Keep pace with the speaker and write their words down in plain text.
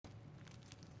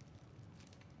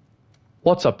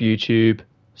What's up YouTube?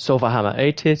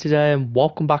 Silverhammer8 here today and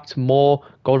welcome back to more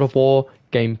God of War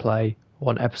gameplay. We're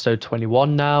on episode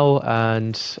 21 now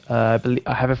and I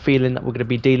have a feeling that we're going to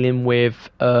be dealing with,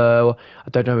 I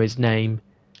don't know his name.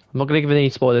 I'm not going to give any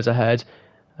spoilers ahead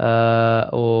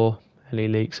or any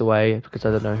leaks away because I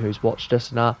don't know who's watched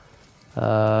this and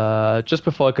that. Just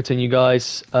before I continue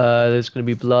guys, there's going to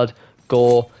be blood,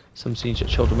 gore, some scenes that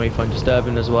children may find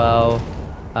disturbing as well,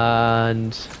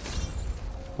 and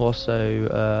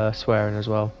also swearing as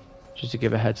well, just to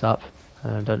give a heads up.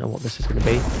 I don't know what this is going to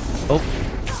be. Oh,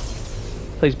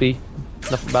 please be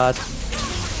nothing bad.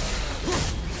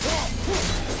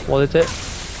 What is it?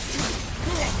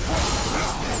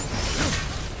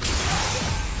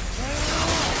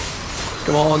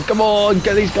 Come on,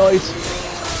 get these guys.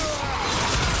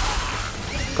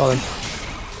 Got him.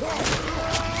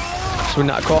 Swing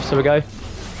that across, there we go.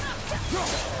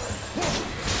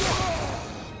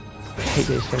 I hate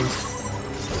these things.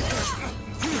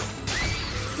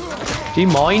 Do you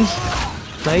mind,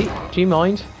 mate? Do you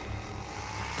mind?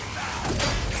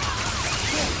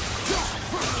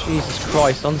 Jesus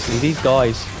Christ, honestly, these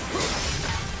guys.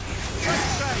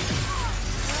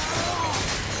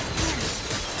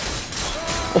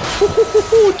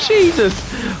 Oh, Jesus!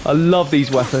 I love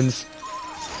these weapons.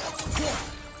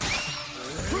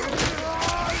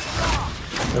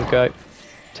 There we go.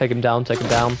 Take him down, take him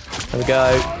down. There we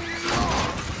go.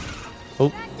 Oh,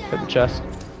 hit the chest.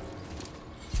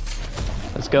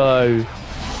 Let's go.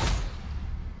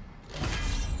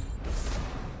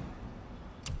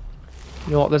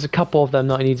 You know what, there's a couple of them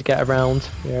that I need to get around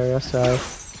the area, so...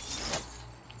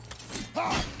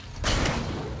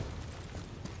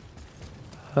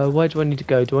 where do I need to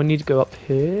go? Do I need to go up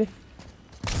here?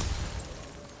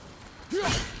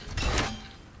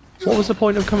 What was the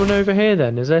point of coming over here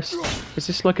then? Is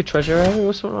this like a treasure area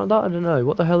or something like that? I don't know.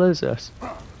 What the hell is this?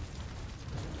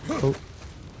 Oh.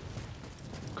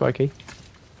 Crikey.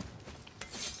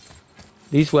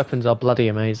 These weapons are bloody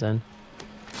amazing.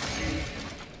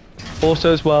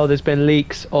 Also as well, there's been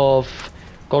leaks of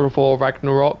God of War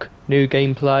Ragnarok, new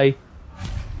gameplay.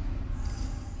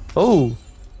 Oh!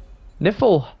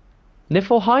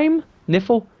 Niflheim?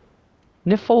 Niflheim?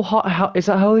 Is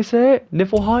that how they say it?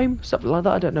 Niflheim? Something like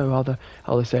that? I don't know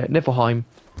how they say it. Niflheim.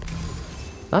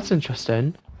 That's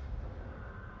interesting.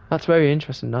 That's very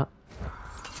interesting, that.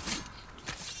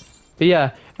 But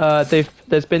yeah,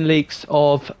 there's been leaks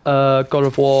of God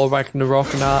of War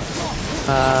Ragnarok and that,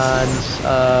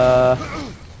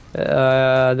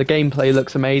 and the gameplay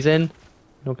looks amazing.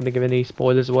 Not going to give any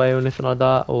spoilers away or anything like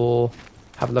that, or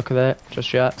have a look at it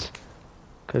just yet,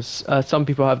 because some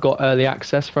people have got early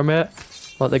access from it.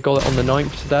 Like they got it on the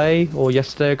 9th today or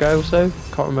yesterday ago or so.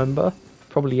 Can't remember.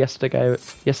 Probably yesterday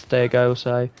ago or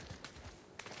so.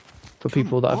 For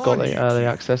people that have got the early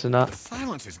access and that. The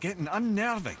silence is getting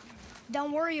unnerving.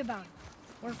 Don't worry about it.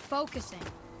 We're focusing.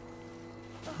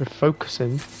 We're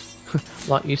focusing,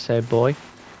 like you said, boy.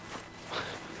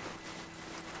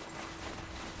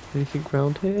 Anything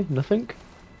around here? Nothing.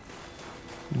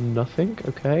 Nothing.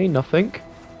 Okay, nothing.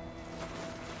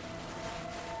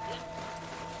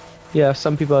 Yeah,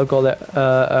 some people have got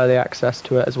early access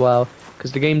to it as well,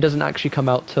 because the game doesn't actually come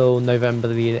out till November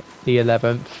the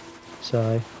 11th,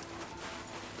 so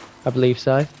I believe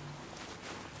so.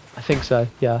 I think so,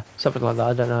 yeah, something like that,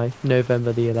 I don't know.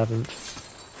 November the 11th.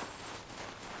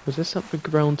 Was there something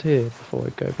around here before I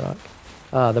go back?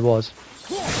 Ah, there was.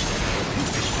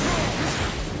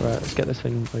 Right, let's get this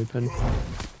thing open.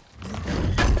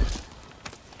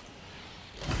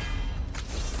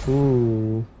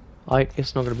 Ooh.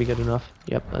 It's not going to be good enough.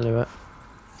 Yep, I know it.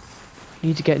 I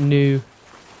need to get new...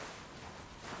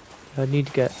 I need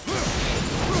to get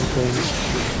things.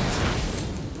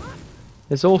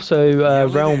 There's also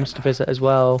realms to visit as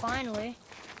well. Finally.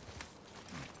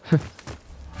 You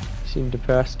seem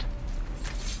depressed.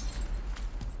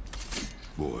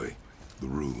 Boy, the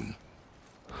rune.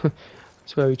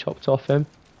 That's where we chopped off him.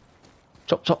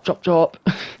 Chop, chop, chop, chop.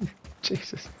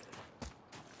 Jesus.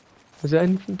 Is there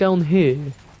anything down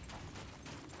here?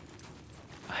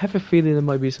 I have a feeling there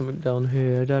might be something down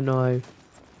here. I don't know.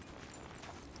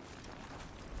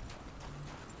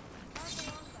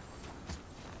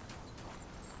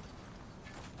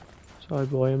 Sorry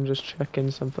boy, I'm just checking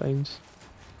some things.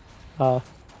 Ah.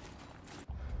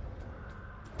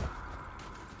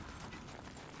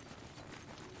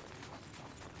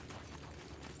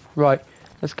 Right,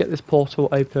 let's get this portal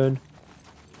open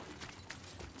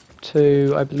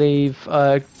to, I believe,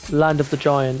 Land of the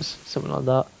Giants, something like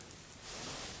that.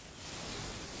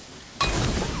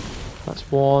 That's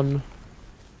one.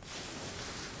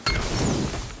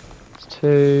 That's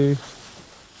two.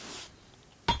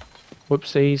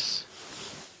 Whoopsies.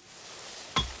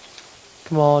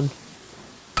 Come on.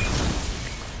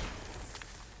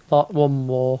 One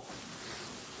more.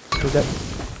 That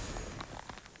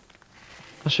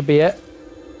should be it.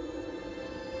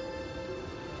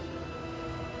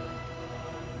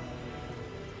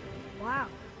 Wow.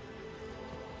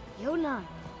 Johan.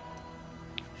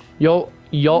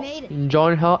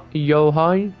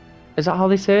 Johan? Is that how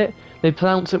they say it? They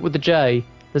pronounce it with the J.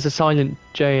 There's a silent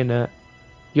J in it.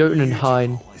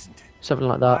 Jotunheim. Beautiful, isn't it? Something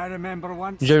like I that. remember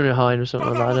once. Jotunheim or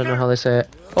something like that. I don't know how they say it.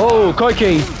 Oh,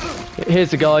 crikey!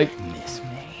 Here's the guy. Miss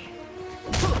me.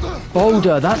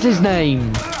 Baldur, that's his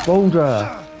name. Baldur.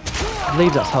 I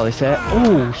believe that's how they say it.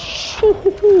 Oh,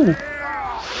 shoo.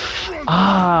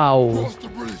 Ow. Cross the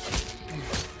bridge.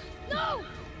 No!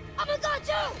 I'm a god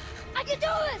too! I can do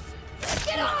this!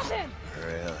 Get off him!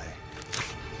 Really?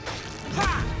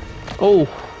 Oh.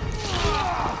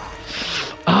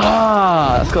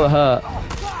 Ah, that's gotta hurt.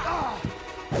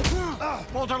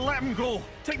 Baldur, let him go.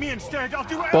 Take me instead. I'll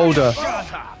do it. Baldur.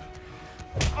 Shut up.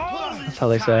 That's how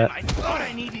they say it. I thought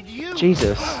I needed you.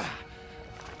 Jesus.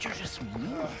 You're just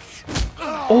smooth.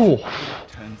 Oh.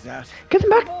 Turns out. Get him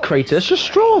back, Kratos. You're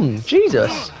strong.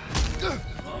 Jesus.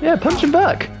 Yeah, punch him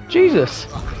back. Jesus.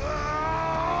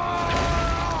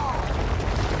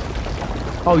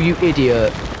 Oh, you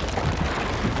idiot.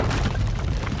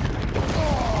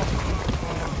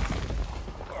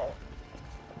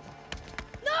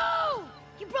 No!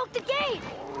 You broke the gate!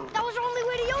 That was our only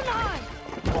way to Jotunheim!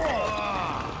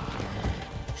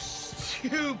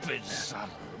 Stupid son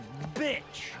of a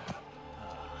bitch.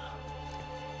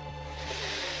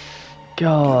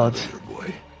 God.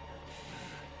 Boy.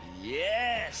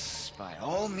 Yes, by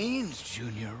all means,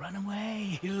 Junior, run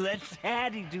away. Let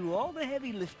Daddy do all the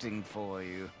heavy lifting for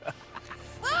you.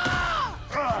 Ah!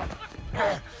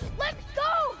 Let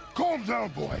go! Calm down,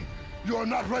 boy. You are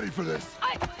not ready for this.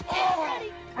 I am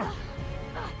ready!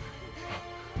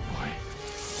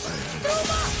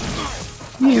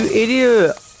 You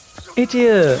idiot.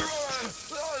 Idiot.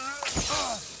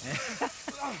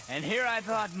 And here I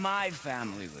thought my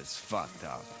family was fucked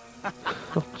up.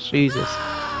 Oh, Jesus.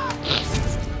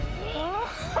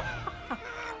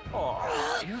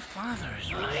 Oh, your father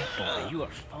is right, boy. You are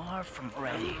far from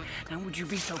ready. Now would you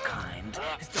be so kind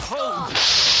as to hold?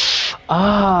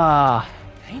 Ah.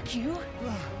 Thank you.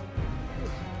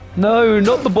 No,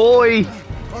 not the boy.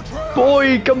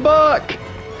 Boy, come back.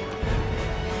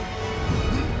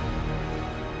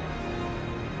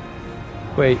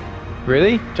 Wait,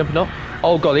 really? Jumping up?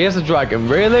 Oh god, he has a dragon,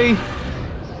 really?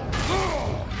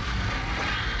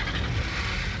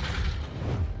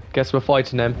 Guess we're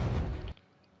fighting him.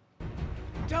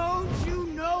 Don't you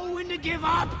know when to give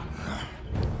up?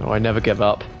 Oh, I never give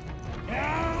up.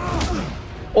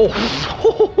 Oh,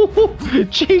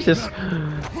 Jesus!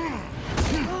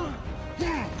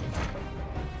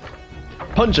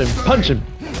 Punch him! Punch him!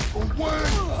 Away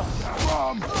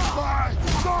from my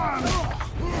son.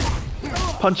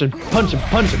 Punch him! Punch him!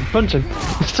 Punch him! Punch him!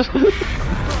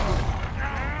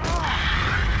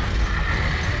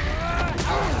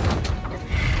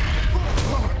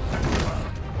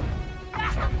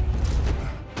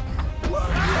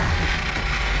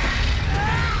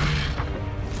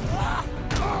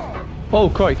 Oh,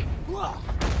 crike!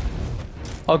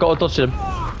 I gotta dodge him.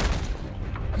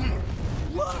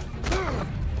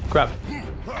 Crap.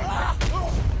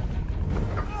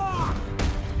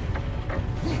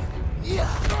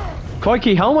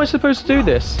 Crikey, how am I supposed to do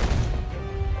this?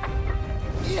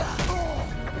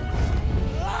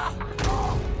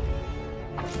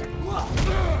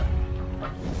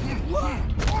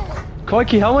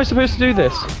 Crikey, how am I supposed to do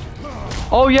this?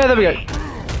 Oh yeah, there we go.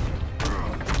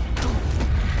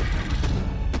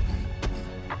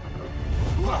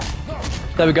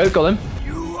 There we go, got him.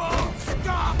 You won't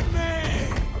stop me.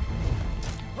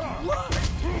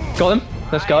 Got him.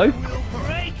 Let's go. We'll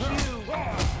break you.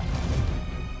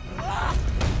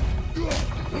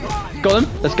 Got him.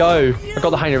 Let's go. I got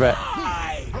the hang of it.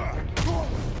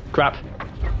 Crap.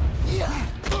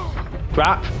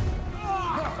 Crap.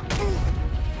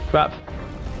 Crap.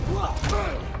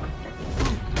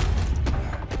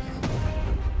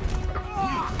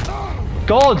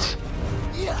 God!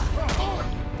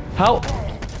 Help!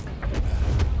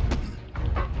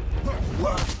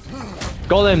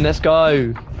 Got him, let's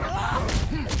go!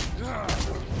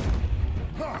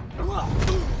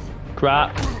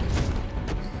 Crap.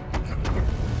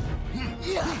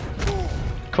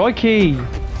 Crikey!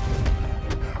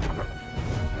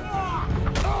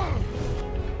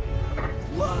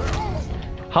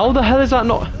 How the hell is that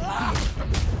not...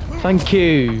 Thank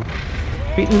you!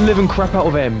 Beat the living crap out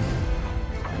of him.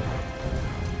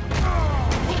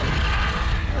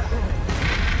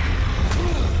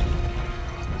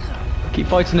 Keep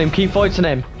fighting him, keep fighting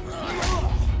him.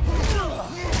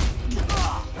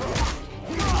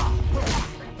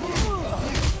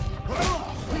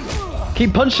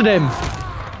 Keep punching him.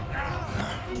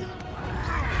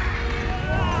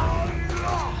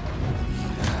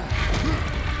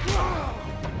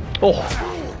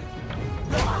 Oh.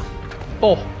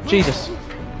 Oh, Jesus.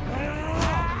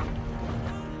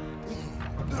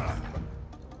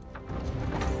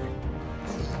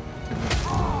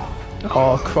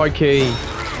 Oh, crikey.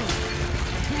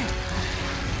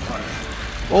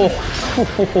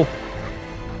 Oh.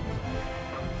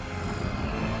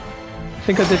 I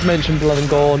think I did mention blood and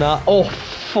gore now. Oh,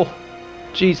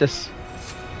 Jesus.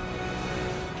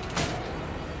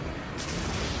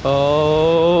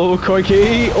 Oh,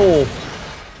 crikey. Oh.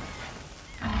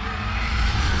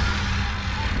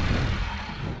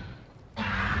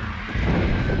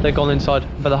 They're gone inside.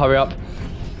 Better hurry up.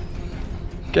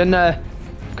 Get in there.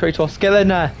 Kratos, get in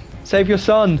there. Save your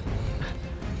son.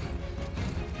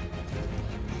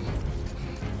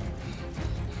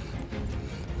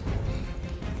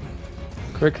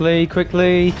 Quickly,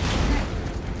 quickly.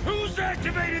 Who's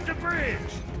activated the bridge?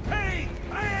 Hey,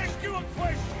 I asked you a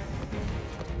question.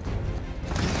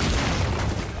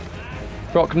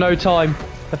 Brock, no time.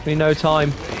 Definitely no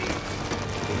time.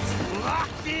 It's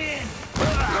locked in.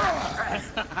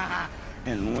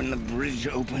 And when the bridge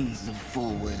opens, the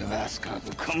full weight of Asgard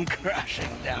will come crashing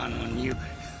down on you.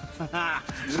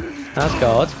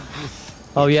 Asgard?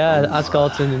 Oh yeah,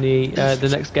 Asgard's in the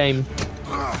next game.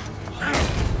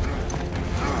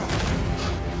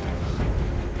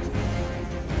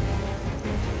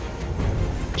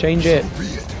 Change it.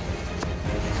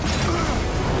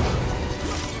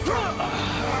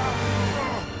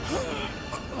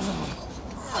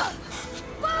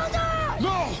 Baldur!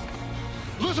 No!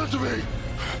 Listen to me!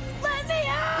 Let me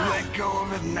out! Let go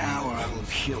of it now or I will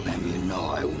kill him, you know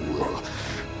I will.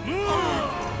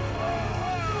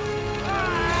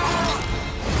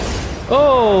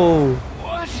 Oh!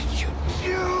 What did you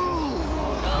do?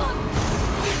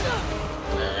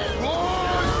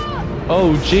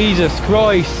 Oh, Jesus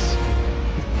Christ!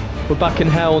 We're back in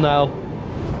hell now.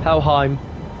 Helheim.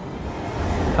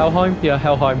 Helheim? Yeah,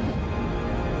 Helheim.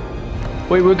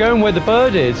 Wait, we're going where the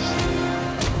bird is.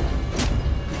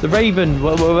 The raven,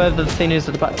 wherever the thing is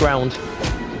at the background.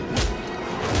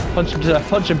 Punch him to death.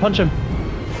 Punch him, punch him.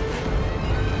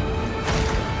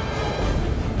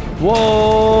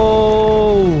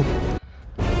 Whoa!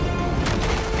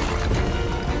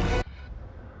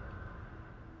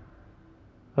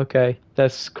 Okay,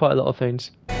 there's quite a lot of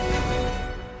things.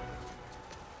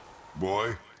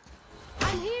 Boy,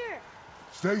 I'm here!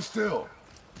 stay still.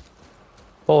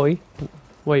 Boy?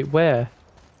 Wait, where?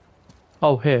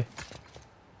 Oh, here.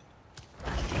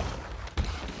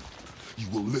 You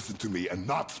will listen to me and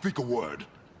not speak a word.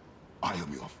 I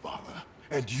am your father,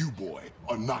 and you, boy,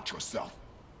 are not yourself.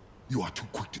 You are too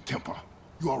quick to temper.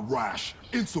 You are rash,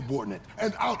 insubordinate,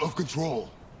 and out of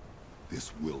control.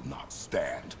 This will not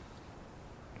stand.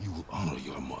 You will honor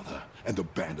your mother and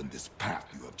abandon this path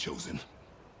you have chosen.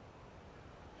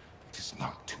 It is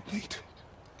not too late.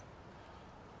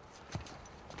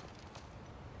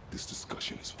 This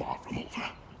discussion is far from over.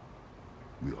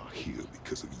 We are here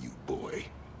because of you, boy.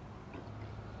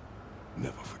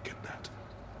 Never forget that.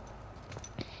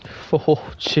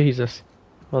 Oh, Jesus.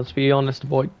 Well, to be honest,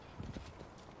 boy.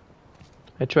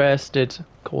 Atreus did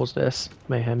cause this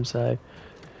mayhem, so...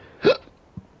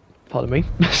 Pardon me.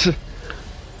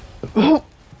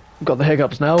 Got the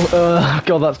hiccups now.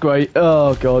 God, that's great.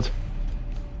 Oh, God.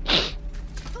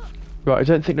 Right, I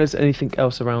don't think there's anything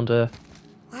else around her.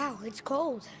 Wow, it's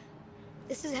cold.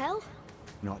 This is hell?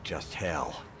 Not just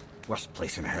hell. Worst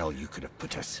place in hell you could have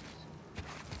put us.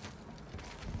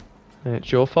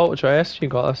 It's your fault, Atreus. You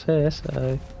got us here,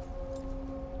 so...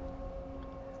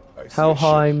 I see a ship.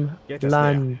 Helheim Get us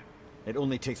land. there. It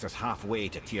only takes us halfway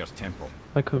to Tyr's temple.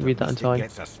 I couldn't read that in At least time. It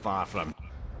gets us far from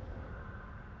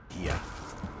here.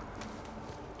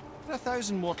 For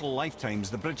 1,000 mortal lifetimes,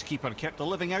 the Bridgekeeper kept the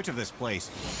living out of this place.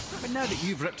 But now that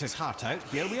you've ripped his heart out,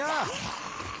 here we are.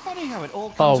 Funny how it all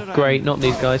comes Oh, around. great, not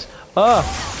these guys. Ah!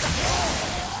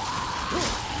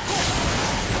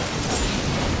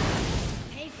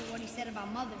 Pay for what he said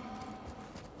about Mother.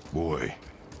 Boy,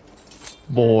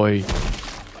 Boy.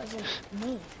 Wasn't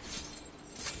me.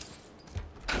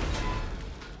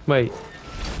 Wait.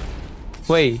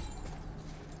 Wait.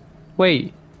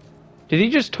 Wait. Did he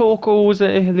just talk or was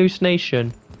it a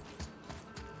hallucination?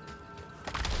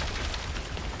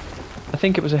 I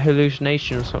think it was a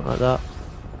hallucination or something like that.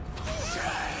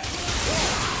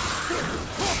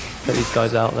 Get these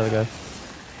guys out, there we go.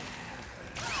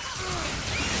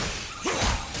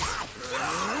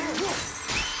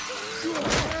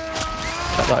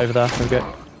 that over there. There we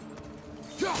go.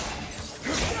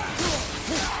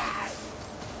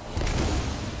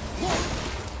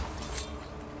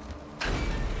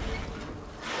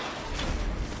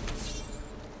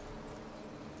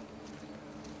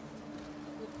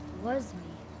 Was me.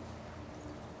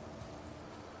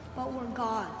 But we're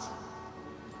gods.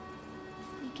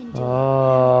 We can do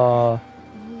Oh.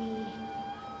 whatever we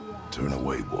want. Turn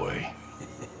away, boy.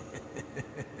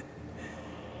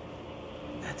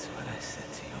 That's what I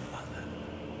said to your mother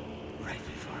right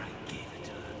before I gave it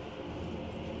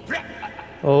to her.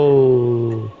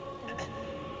 Oh.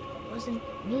 It wasn't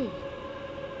me.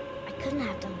 I couldn't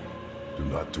have done that. Do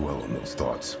not dwell on those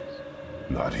thoughts.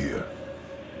 Not here.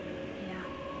 Yeah,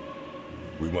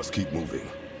 We must keep moving.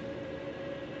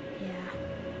 yeah.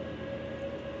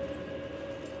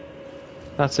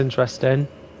 That's interesting.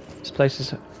 This place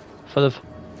is full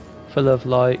of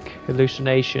like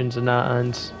hallucinations and that,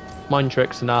 and mind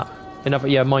tricks and that. In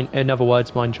other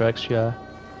words, mind tricks. Yeah.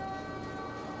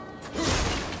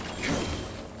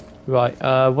 Right.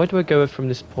 Where do I go from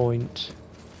this point?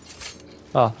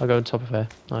 Ah, I'll go on top of here.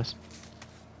 Nice.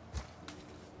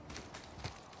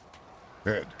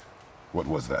 Ed, what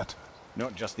was that?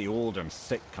 Not just the old and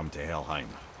sick come to Helheim,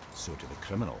 so do the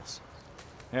criminals.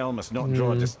 Hell must not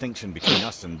draw a distinction between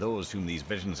us and those whom these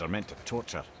visions are meant to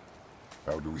torture.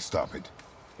 How do we stop it?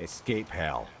 Escape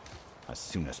Hell as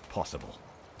soon as possible.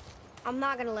 I'm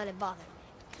not gonna let it bother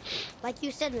me. Like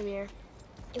you said, Mimir,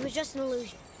 it was just an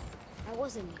illusion. That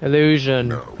wasn't me. Illusion.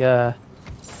 No. Yeah.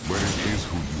 But it is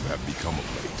who you have become of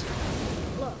late.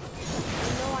 Look,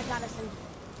 I know I got us in here,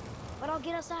 but I'll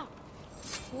get us out.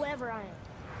 Whoever I am.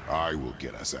 I will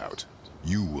get us out.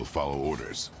 You will follow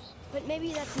orders. But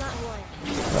maybe that's not who I am.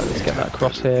 Right, let's get that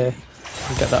across here.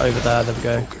 And get that over there. There we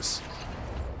go. Focus.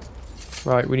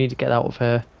 Right, we need to get out of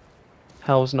here.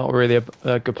 Hell's not really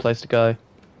a good place to go.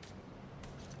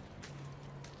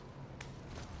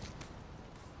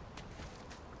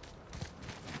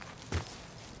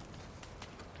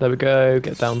 There we go,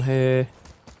 get down here.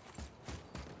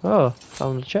 Oh,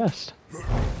 found a chest.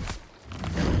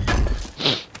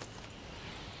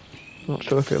 Not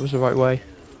sure if it was the right way.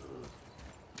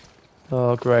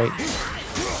 Oh, great.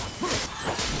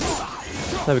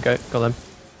 There we go, got them.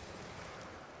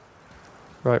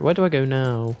 Right, where do I go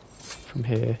now from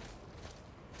here?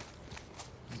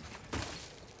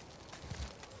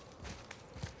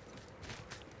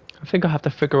 I think I have to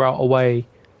figure out a way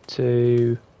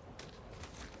to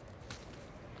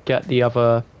get the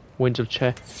other Winds of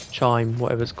Chime,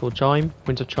 whatever it's called, Chime?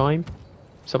 Winds of Chime?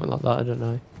 Something like that, I don't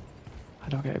know. How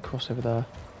do I get across over there?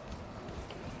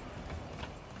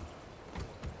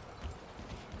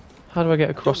 How do I get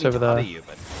across over there?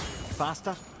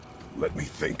 Faster? Let me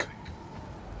think.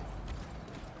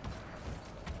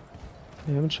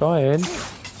 Yeah, I'm trying.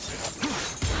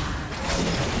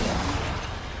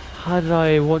 How did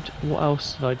I, what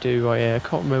else did I do right here? I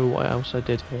can't remember what else I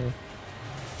did here.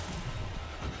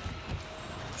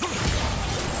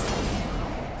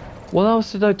 What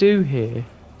else did I do here?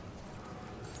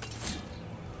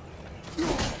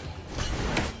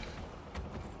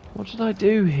 What did I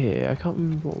do here? I can't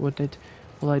remember what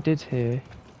I did here.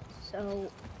 So,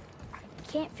 I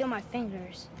can't feel my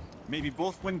fingers. Maybe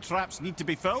both wind traps need to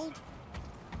be filled?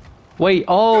 Wait,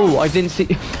 oh, I didn't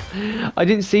see I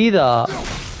didn't see that.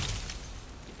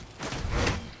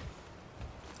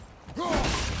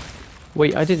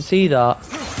 Wait, I didn't see that.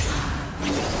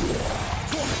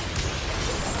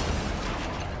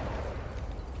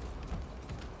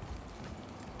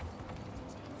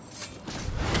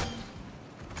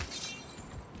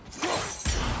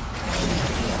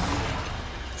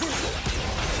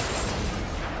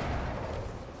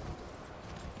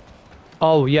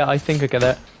 Oh, yeah, I think I get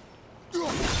it.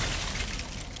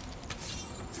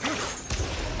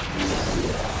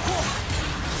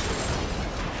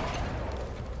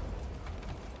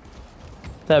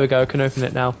 There we go, I can open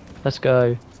it now. Let's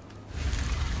go.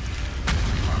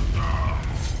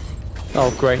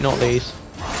 Oh, great, not these.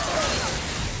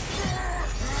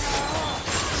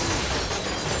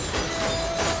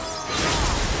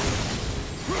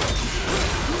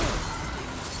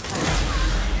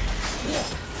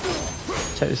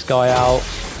 Take this guy out.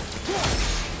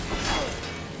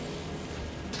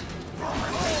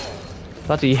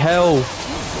 Bloody hell!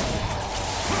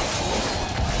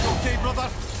 Okay, brother.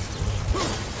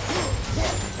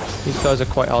 These guys are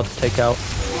quite hard to take out.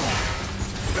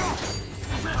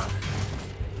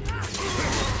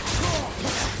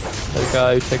 There we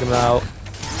go, take them out.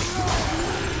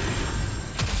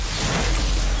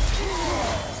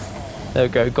 There we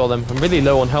go, got them. I'm really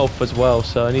low on health as well,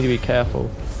 so I need to be careful.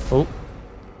 Oh.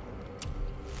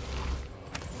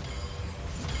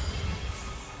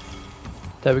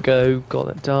 There we go, got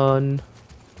that done.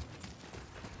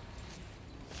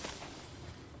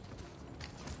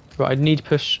 Right, I need to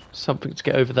push something to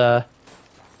get over there.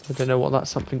 I don't know what that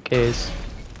something is.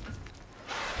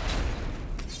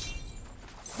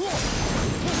 A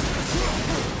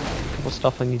couple of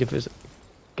stuff I need to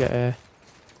get here.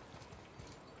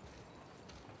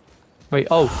 Wait,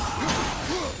 oh!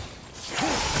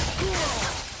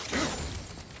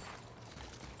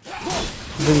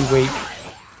 Really weak.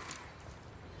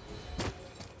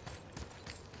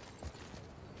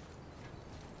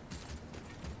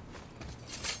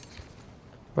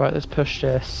 Right, let's push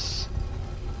this.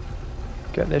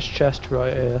 Get this chest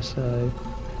right here, so...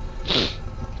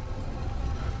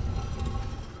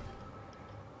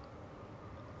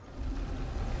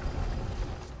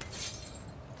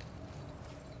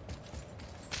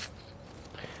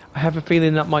 I have a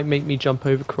feeling that might make me jump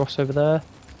over, cross over there.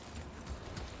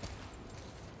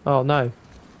 Oh no.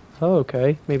 Oh,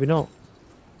 okay, maybe not.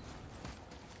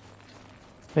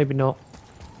 Maybe not.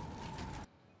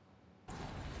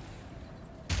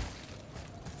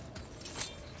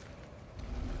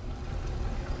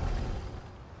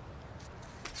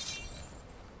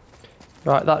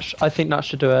 Right, I think that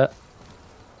should do it.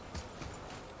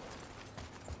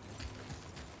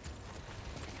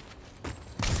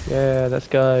 Yeah, let's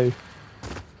go.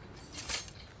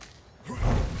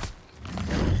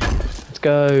 Let's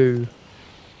go.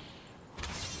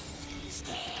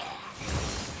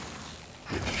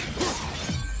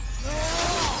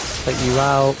 Take you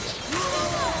out.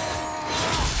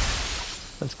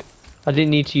 Let's go. I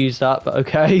didn't need to use that, but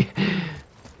okay. I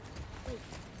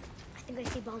think I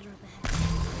see Baldur up ahead.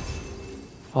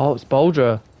 Oh, it's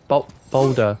Baldur.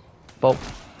 Baldur. No,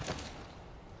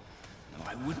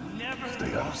 I would never.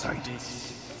 Stay out of sight.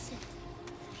 Listen.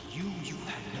 You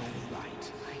had no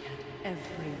right. I had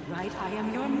every right. I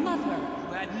am your mother.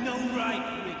 You had no right,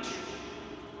 witch.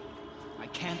 I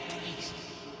can't taste.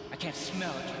 I can't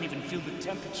smell. I can't even feel the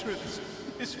temperature of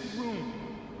this room.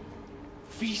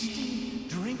 Feasting,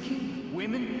 drinking,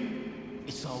 women.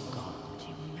 It's all gone.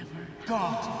 You never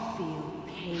Gone. feel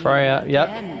pain. Freya, yep.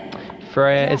 again.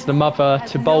 Freya is the mother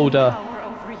Has to no Baldur. power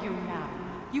over you now.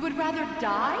 You would rather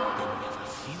die? Never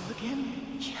feel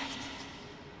again? Yes.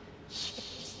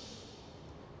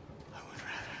 I would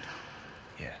rather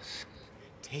die. Yes.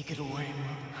 Take it away,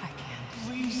 Mother. I can't.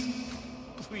 Please.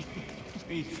 Please.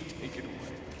 Please take it away.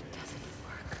 It doesn't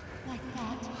work like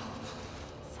that.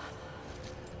 Son,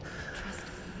 trust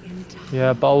me in time.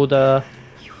 Yeah, Baldur.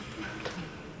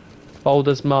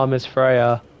 Baldur's mum is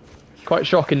Freya. Quite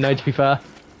shocking though, to be fair.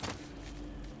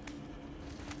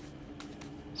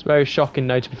 It's very shocking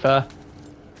though, to be fair.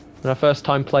 When I first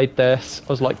time played this, I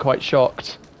was like quite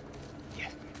shocked.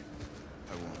 Yes.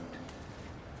 I won't.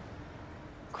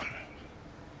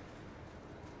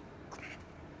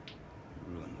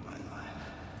 You ruined my life.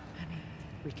 Honey,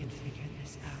 we can figure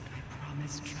this out. I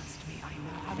promise. Trust me. I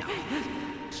know how to. You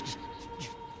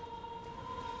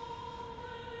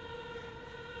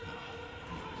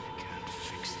can't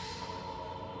fix it.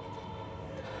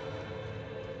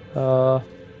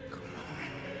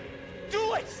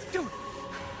 Do it! Do it!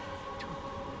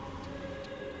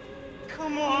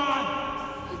 Come on!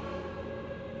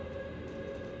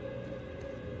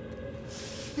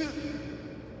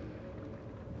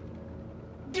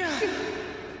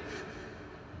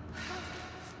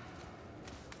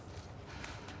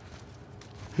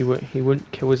 He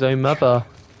wouldn't kill his own mother.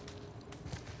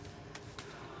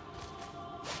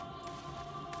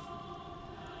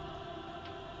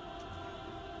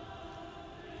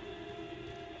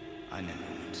 I never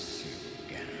want to see you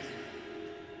again.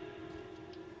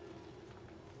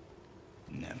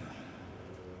 Never.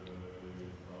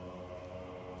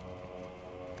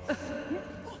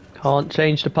 Can't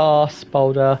change the past,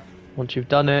 Baldur. Once you've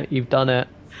done it, you've done it.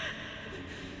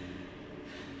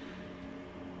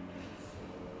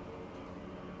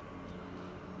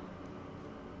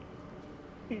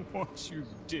 What you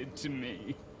did to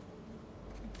me.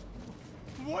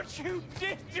 What you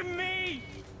did to me!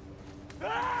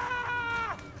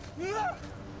 Ah!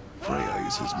 Freya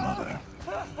is his mother.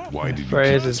 Why did you Freya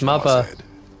keep is his this mother. from us, Ed?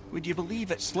 Would you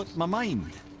believe it slipped my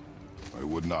mind? I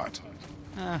would not.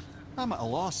 I'm at a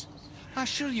loss. I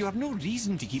assure you have no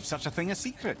reason to keep such a thing a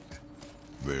secret.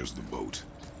 There's the boat.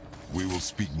 We will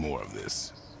speak more of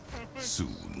this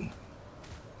soon.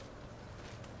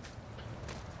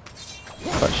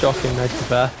 Quite shocking though, to be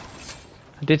fair.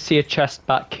 I did see a chest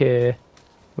back here,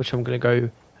 which I'm gonna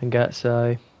go and get,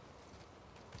 so...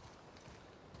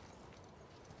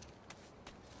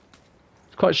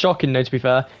 It's quite shocking though, to be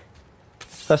fair.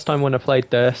 First time when I played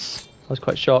this, I was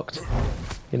quite shocked.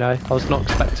 You know, I was not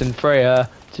expecting Freya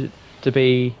to to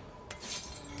be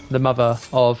the mother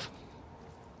of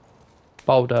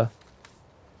Baldur.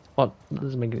 What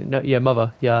doesn't make it? No, yeah,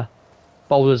 mother. Yeah,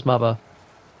 Baldur's mother.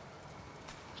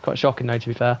 It's quite shocking, though, to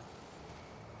be fair.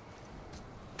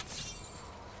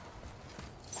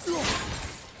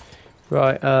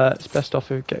 Right, it's best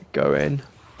off if we get going.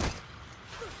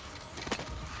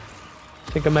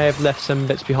 I think I may have left some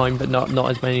bits behind, but not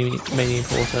as many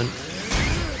important.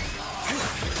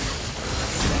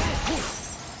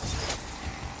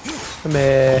 Come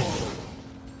here.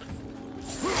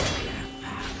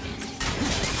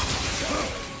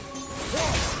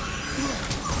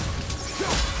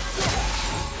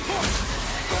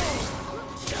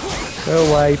 Go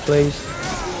away, please.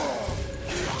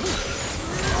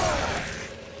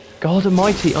 God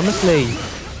almighty, honestly.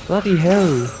 Bloody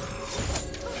hell.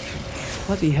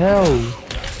 Bloody hell.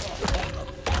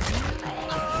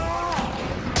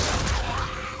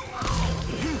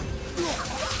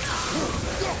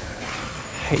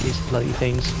 I hate these bloody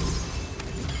things.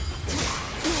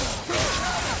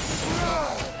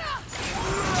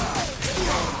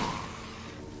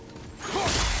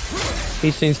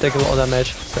 These things take a lot of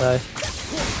damage, so...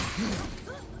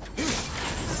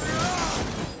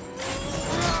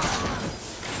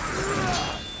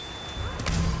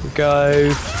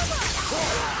 Go.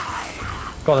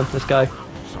 Go on, let's go.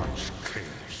 Such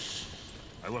chaos.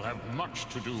 I will have much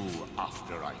to do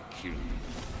after I kill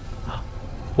you.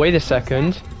 Wait a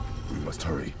second. We must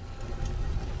hurry.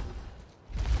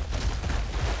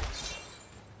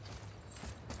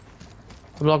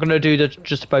 I'm not going to do the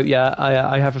just about yet.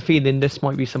 I have a feeling this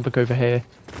might be something over here.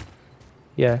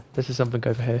 Yeah, this is something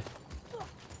over here.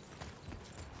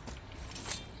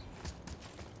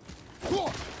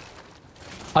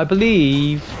 I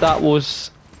believe that was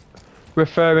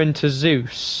referring to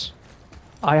Zeus.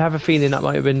 I have a feeling that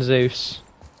might have been Zeus.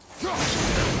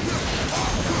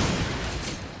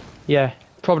 Yeah,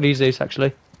 probably Zeus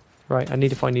actually. Right, I need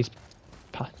to find these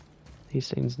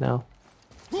things now.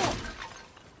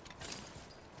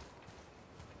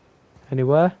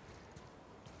 Anywhere?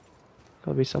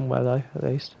 Gotta be somewhere though, at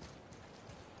least.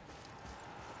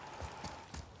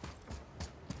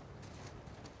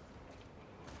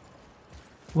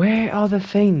 Where are the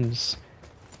things?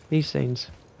 These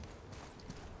things.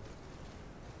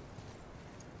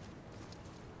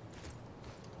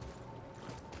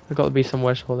 They've got to be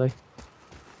somewhere, surely.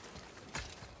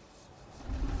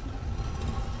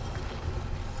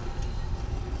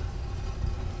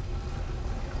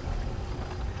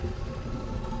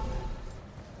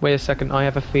 Wait a second, I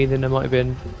have a feeling there might have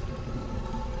been...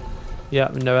 Yeah,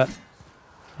 I know it.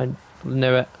 I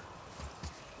knew it.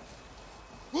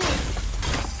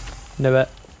 Knew it.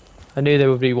 I knew there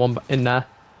would be one in there.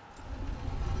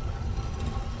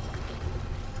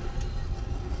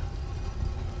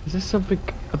 Is there something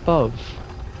above?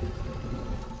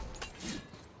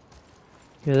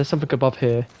 Yeah, there's something above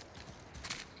here.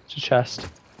 It's a chest.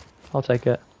 I'll take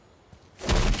it.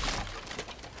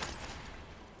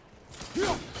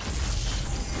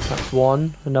 That's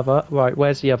one. Another. Right,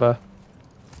 where's the other?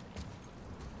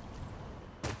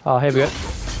 Oh, here we go.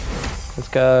 Let's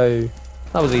go.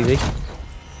 That was easy.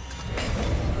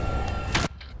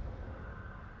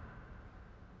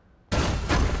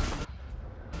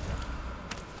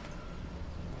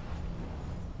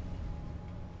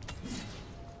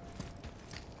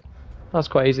 That's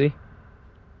quite easy.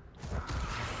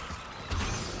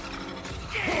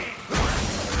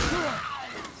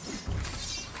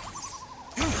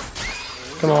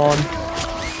 Come on.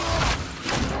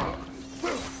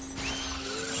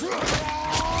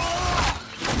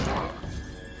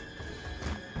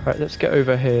 Right, let's get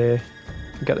over here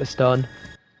and get this done.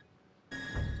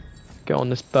 Get on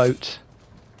this boat.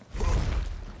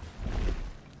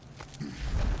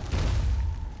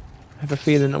 I have a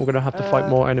feeling that we're going to have to fight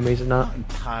more enemies than that. Not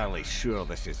entirely sure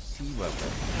this is seaweed.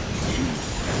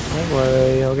 Don't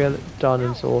worry, I'll get it done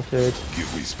and sorted.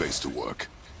 Give me space to work.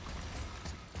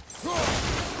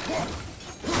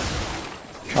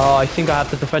 Oh, I think I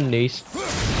have to defend these.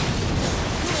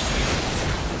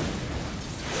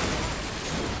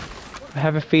 I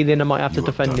have a feeling I might have to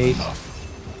defend these.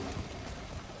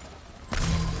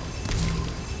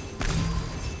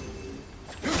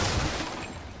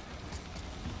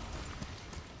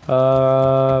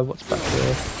 What's back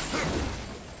here?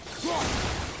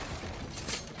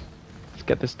 Let's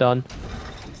get this done.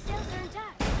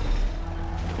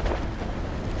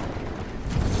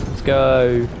 Let's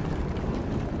go.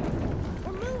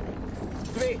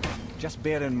 Great. Just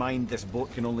bear in mind this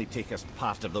boat can only take us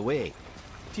part of the way.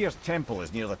 Tyr's temple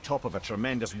is near the top of a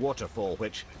tremendous waterfall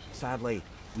which, sadly,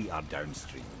 we are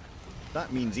downstream.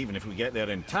 That means even if we get there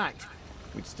intact,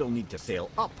 We'd still need to sail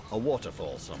up a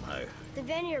waterfall somehow. The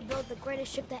Vanir built the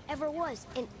greatest ship that ever was,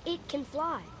 and it can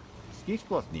fly.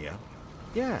 Skidbladnir?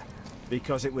 Yeah,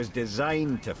 because it was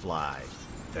designed to fly.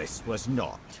 This was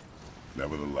not.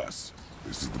 Nevertheless,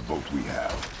 this is the boat we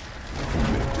have.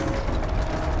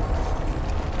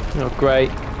 Oh, great.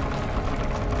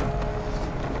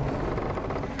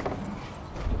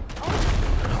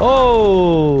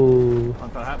 Oh!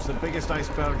 And perhaps the biggest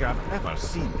iceberg I've ever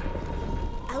seen.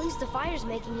 At least the fire's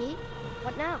making heat.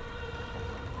 What now?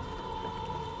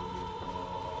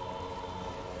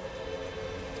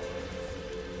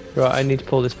 Right, I need to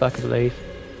pull this back, I believe.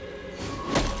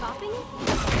 Topping it?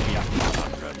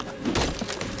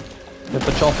 You have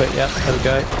to chop it, yeah, there we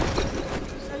go.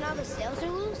 So now the sails are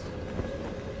loose?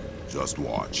 Just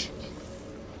watch.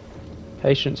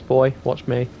 Patience, boy, watch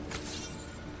me.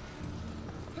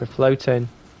 We're floating.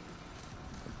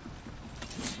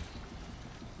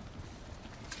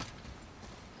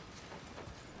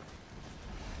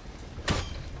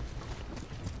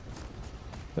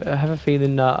 I have a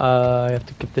feeling that I have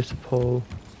to give this a pull.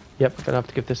 Yep, we're gonna have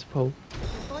to give this a pull. They're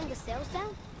pulling the sails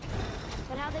down?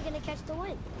 But how are they gonna catch the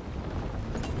wind?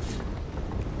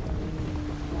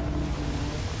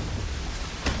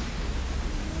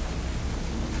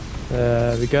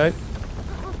 There we go.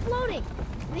 We're floating!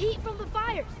 The heat from the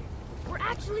fires! We're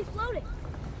actually floating!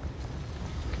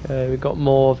 Okay, we got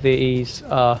more of these.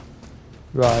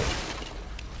 Right.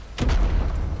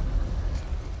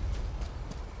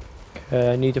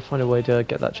 Okay, I need to find a way to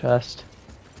get that chest.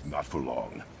 Not for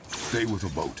long. Stay with the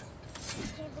boat.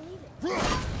 I can't believe it.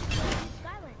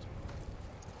 Skylander.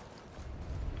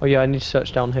 Oh yeah, I need to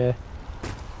search down here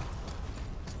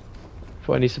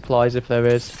for any supplies if there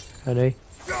is any.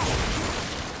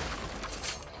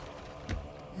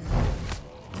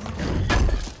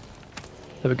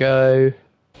 There we go.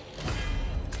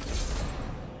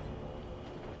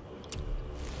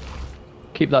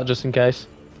 Keep that just in case.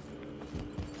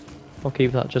 I'll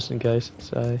keep that just in case,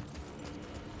 so...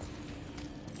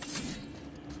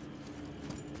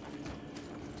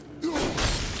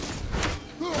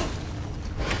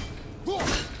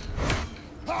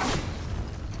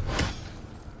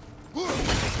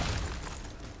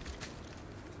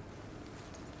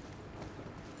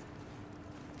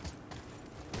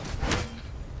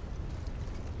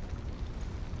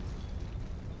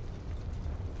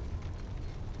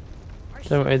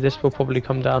 Don't worry, this will probably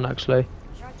come down actually.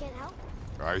 Sure I can't help?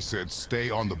 I said stay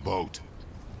on the boat.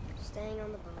 Staying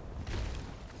on the boat.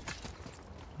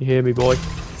 You hear me, boy?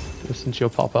 Listen to your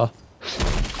papa.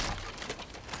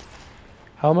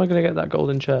 How am I going to get that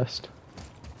golden chest?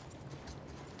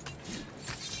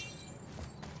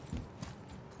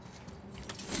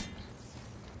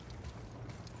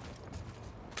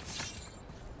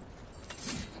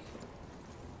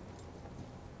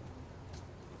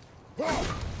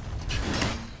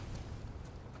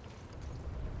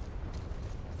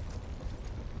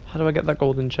 How do I get that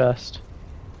golden chest?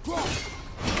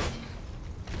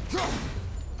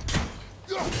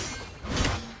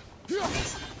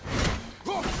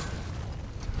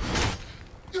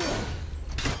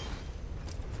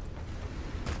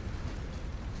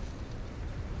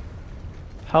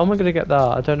 How am I going to get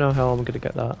that? I don't know how I'm going to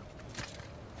get that.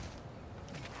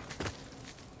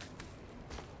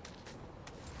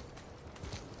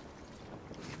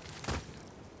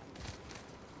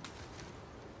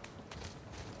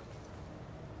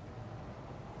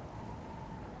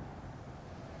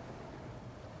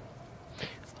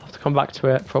 I'll have to come back to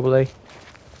it, probably.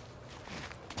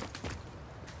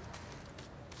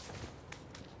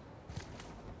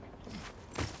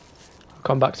 I'll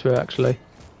come back to it, actually.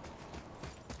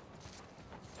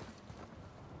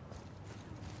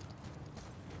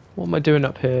 What am I doing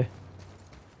up here?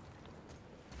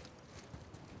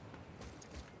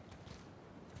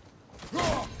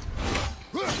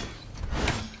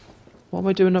 What am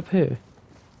I doing up here?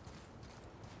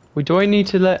 Wait, do I need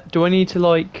to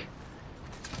like...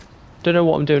 Don't know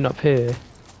what I'm doing up here.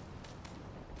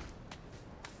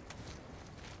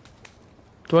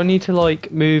 Do I need to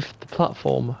like move the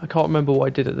platform? I can't remember what I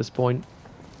did at this point.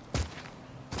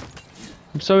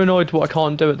 I'm so annoyed what I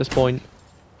can't do at this point.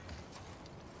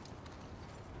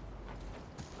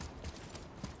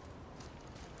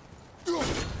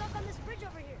 Stuck on this bridge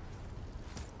over here.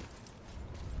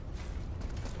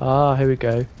 Ah, here we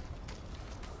go.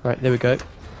 Right, there we go.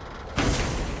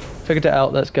 Figured it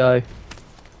out, let's go.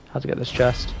 How to get this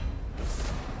chest.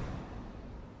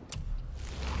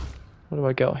 What do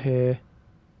I got here?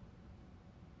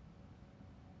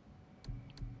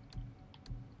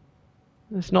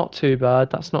 It's not too bad,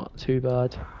 that's not too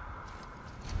bad.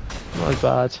 Not as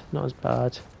bad, not as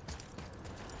bad.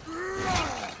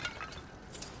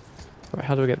 Right,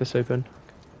 how do I get this open?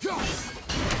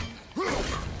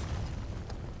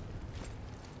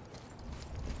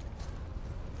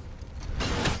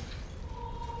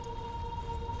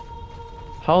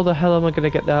 How the hell am I gonna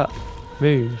get that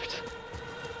moved?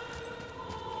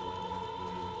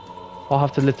 I'll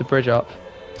have to lift the bridge up.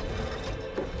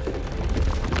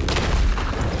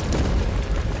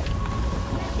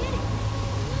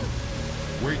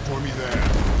 Wait for me there.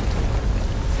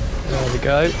 There we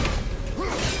go.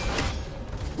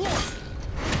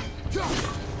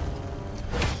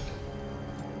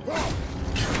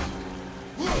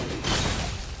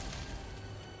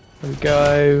 There we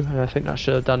go. And I think that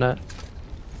should have done it.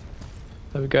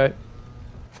 There we go.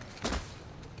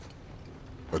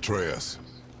 Atreus,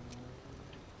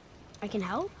 I can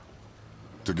help?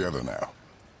 together now.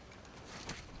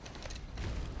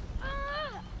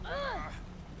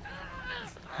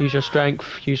 Use your strength.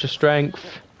 Use your strength.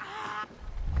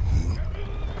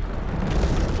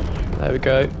 There we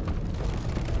go.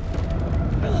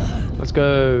 Let's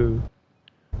go.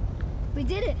 We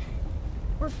did it.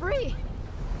 We're free.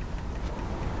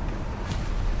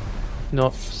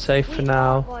 Not safe for We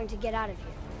now. are going to get out of here.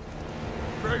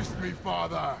 Face me,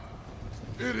 father.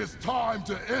 It is time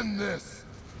to end this.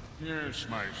 Yes,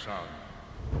 my son.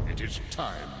 It is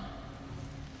time.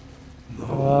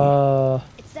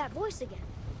 It's that voice again.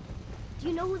 Do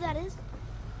you know who that is?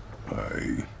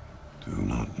 I do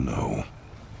not know.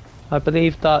 I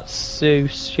believe that's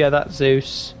Zeus. Yeah, that's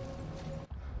Zeus.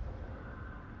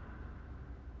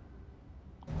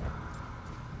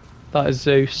 That is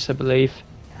Zeus, I believe.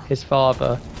 His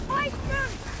father.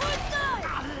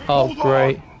 Oh,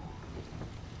 great.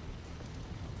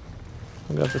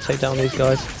 I'm gonna have to take down these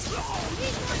guys.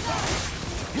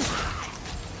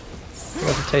 I'm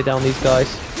gonna have to take down these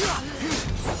guys.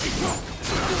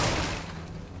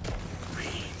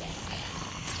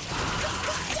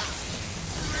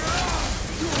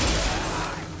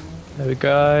 There we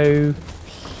go.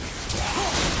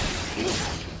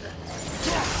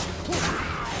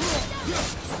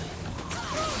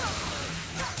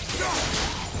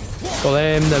 Got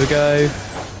him, there we go.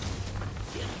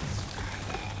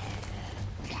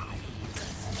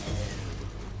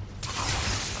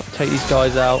 Gotta take these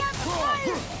guys out.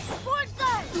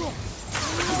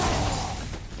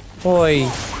 Oi!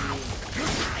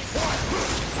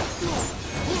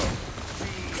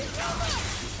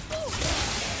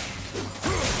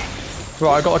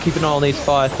 Right, I gotta keep an eye on these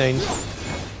fire things.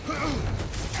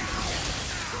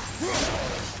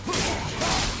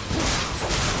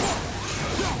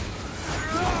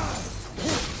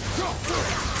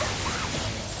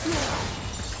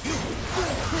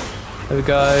 There we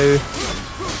go.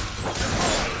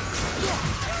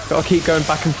 Gotta keep going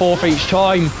back and forth each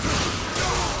time.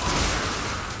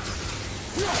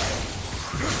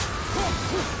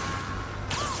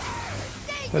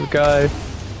 There we go.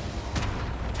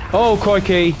 Oh,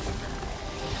 crikey.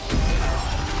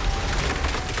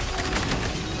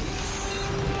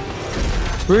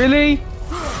 Really?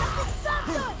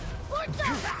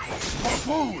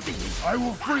 Food! I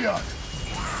will free us!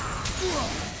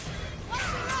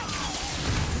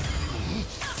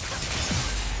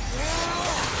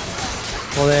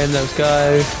 Well then, let's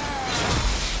go.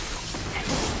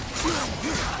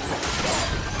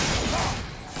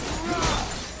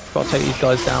 Gotta take these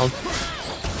guys down.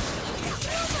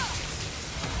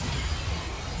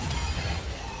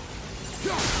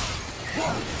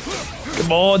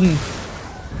 Come on!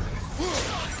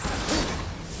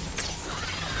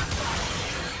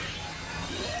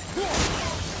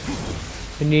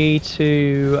 We need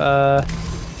to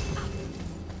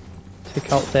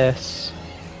take out this.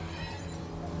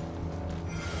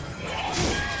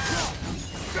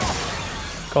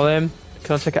 Got him.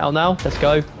 Can I take it out now? Let's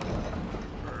go.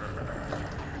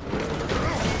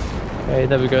 Okay,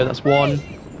 there we go. That's one.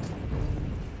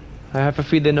 I have a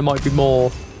feeling there might be more.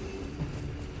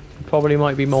 Probably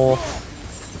might be more.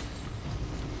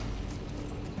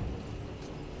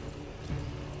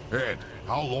 Ed,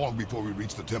 how long before we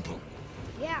reach the temple?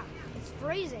 Yeah, it's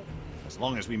freezing. As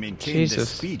long as we maintain Jesus. this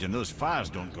speed and those fires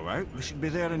don't go out, we should be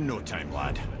there in no time,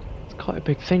 lad. It's quite a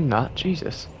big thing, that.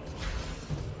 Jesus.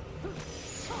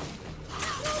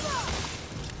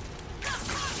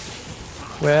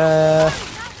 Where?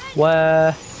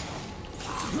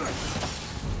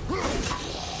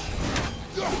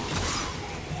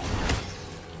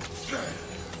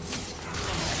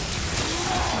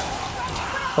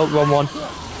 Oh, wrong one.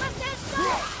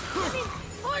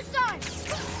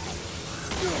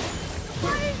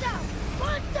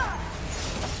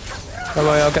 Don't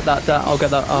worry, I'll get that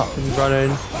up and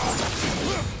running.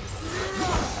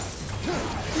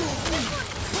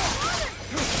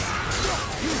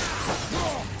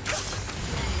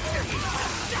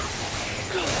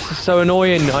 so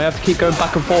annoying. I have to keep going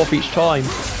back and forth each time.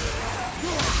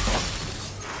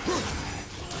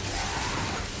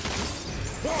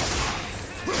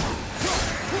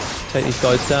 Take these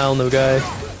guys down. There we go.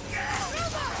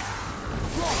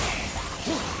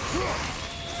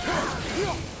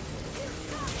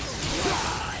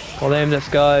 Got them. Let's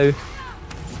go.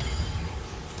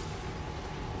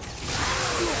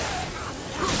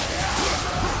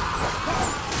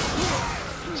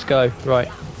 Let's go.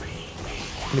 Right.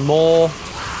 Any more?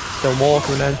 Still more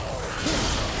coming in.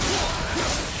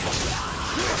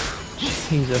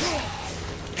 Jesus.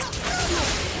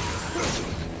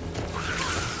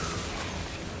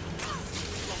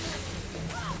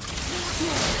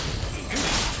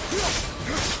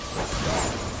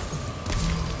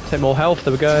 Take more health,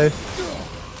 there we go.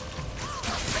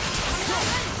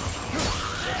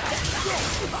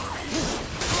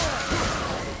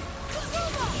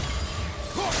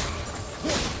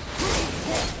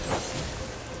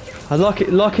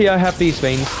 Lucky I have these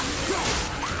things.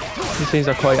 These things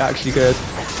are quite actually good.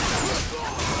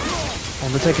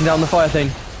 And we're taking down the fire thing.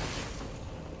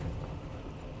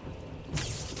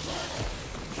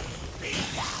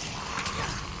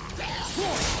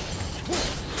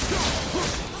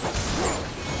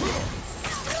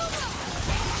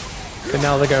 Okay,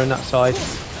 now they're going that side.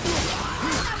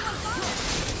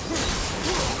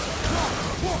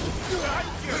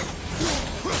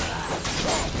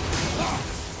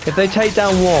 If they take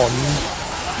down one,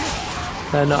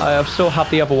 then I'll still have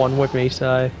the other one with me,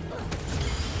 so...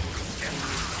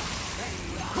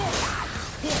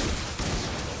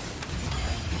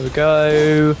 There we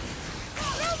go.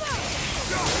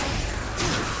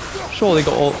 Sure, they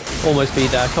got almost be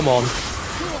there, come on.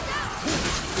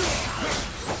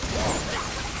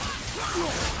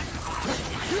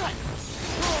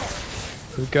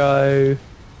 There we go.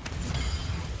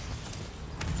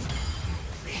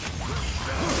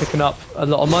 Picking up a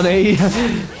lot of money.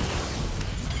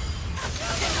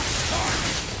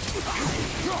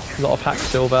 A lot of hack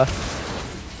silver.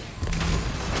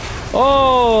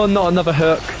 Oh, not another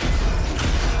hook.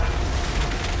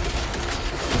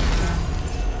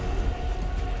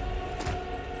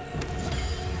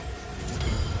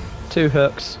 Two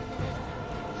hooks.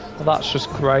 Well, that's just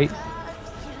great.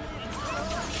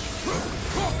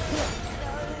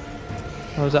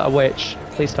 Oh, is that a witch?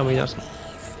 Please tell me that's...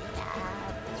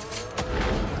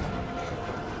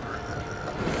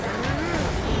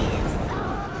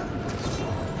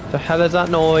 The hell is that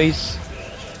noise?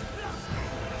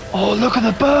 Oh, look at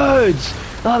the birds!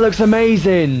 That looks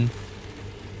amazing!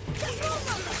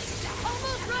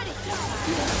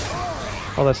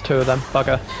 Oh, there's two of them.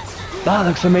 Bugger. That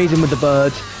looks amazing with the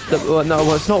birds. No,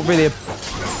 well, it's not really a...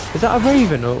 Is that a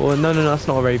raven? Or no, that's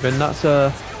not a raven. That's a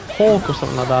hawk or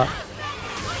something like that.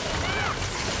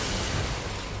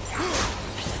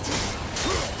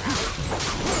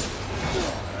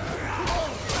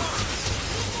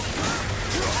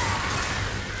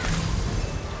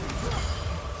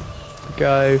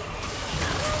 Go.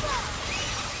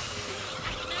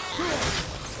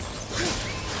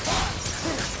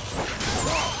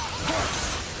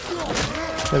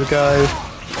 There we go.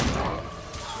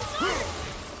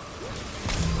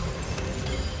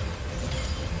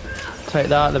 Take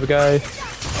that, there we go.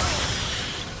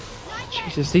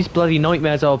 Jesus, these bloody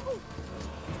nightmares are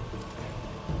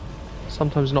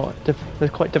sometimes not they're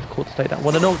quite difficult to take down.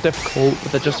 Well, they're not difficult,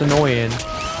 but they're just annoying.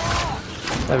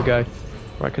 There we go.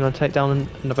 Right, can I take down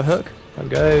another hook? There we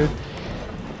go.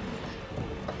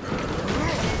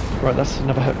 Right, that's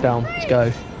another hook down. Let's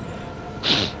go.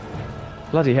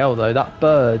 Bloody hell, though, that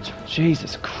bird.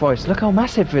 Jesus Christ, look how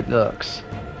massive it looks.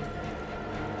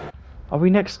 Are we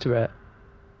next to it?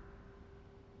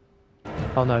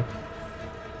 Oh, no.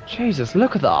 Jesus,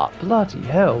 look at that. Bloody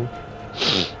hell.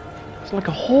 It's like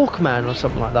a Hawkman or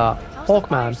something like that.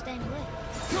 Hawkman.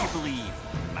 Do you believe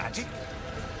magic?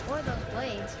 Or those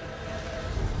blades.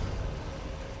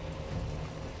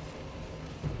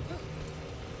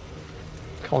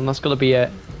 Come on, that's gotta be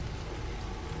it.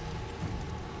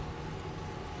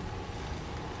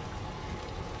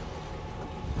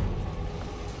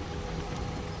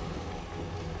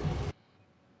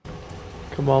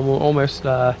 Come on, we're almost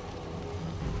there.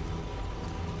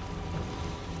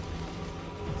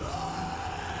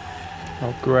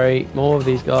 Oh great, more of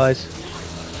these guys.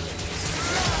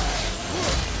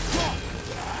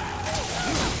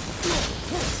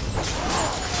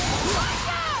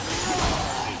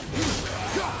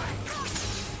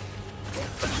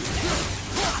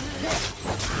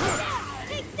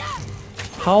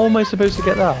 How am I supposed to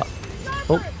get that?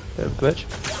 Oh, bit of a glitch.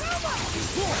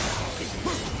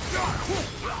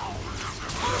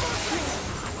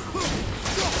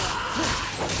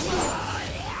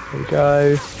 There we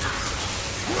go.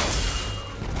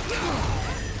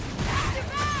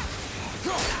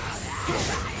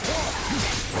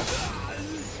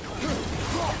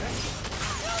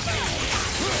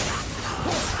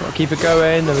 Gotta keep it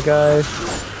going. There we go.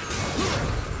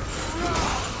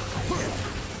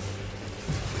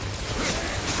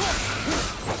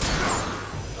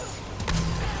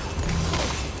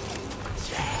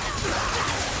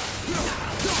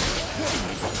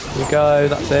 There we go,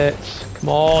 that's it. Come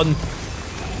on.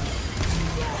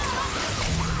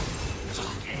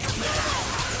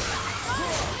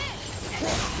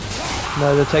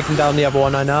 No, they're taking down the other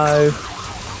one, I know.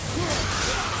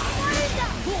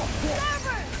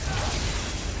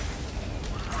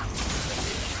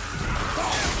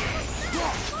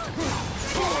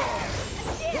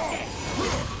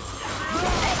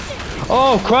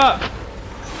 Oh, crap!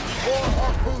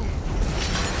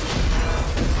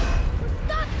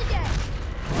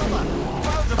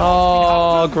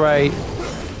 Oh, great.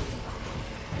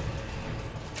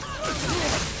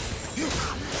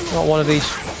 Not one of these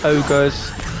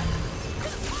ogres.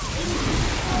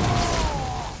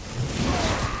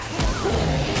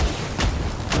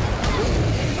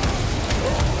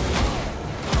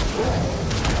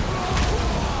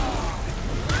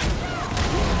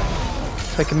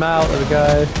 Take him out, there we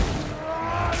go.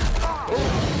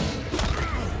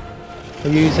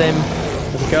 We'll use him.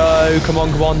 There we go, come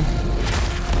on, come on.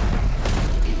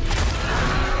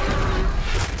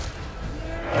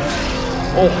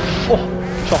 Oh,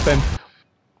 chop him.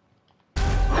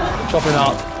 Chop him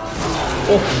up.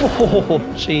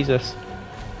 Oh, Jesus.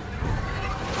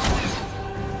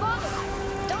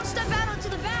 Don't step out onto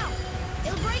the bow.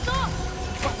 It'll break off.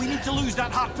 But we need to lose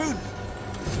that harpoon.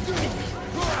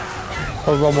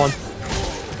 Oh, wrong one.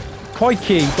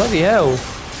 Crikey, bloody hell.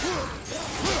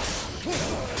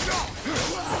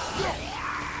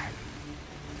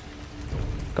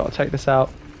 Gotta take this out.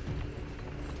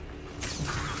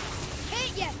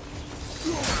 Hit ya.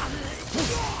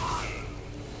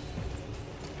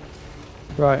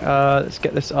 Right, let's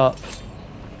get this up.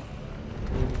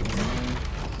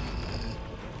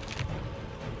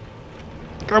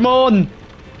 Come on!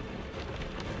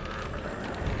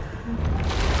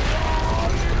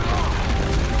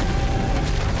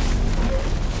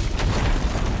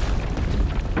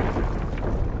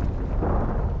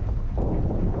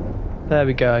 There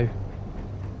we go.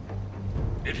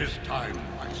 It is time,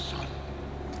 my son.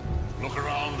 Look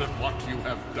around at what you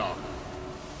have done.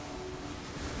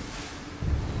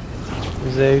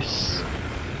 Zeus.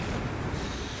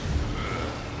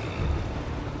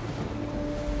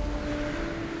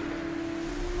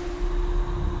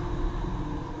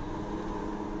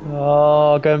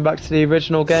 Oh, going back to the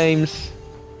original games.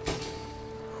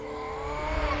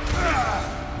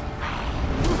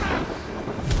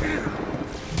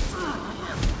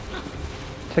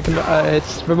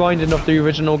 It's reminding of the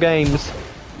original games.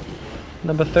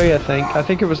 Number 3, I think. I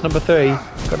think it was number 3.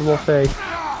 GodofWar 3.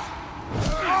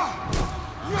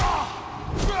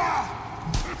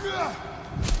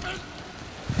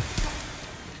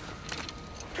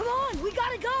 Come on, we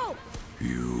gotta go.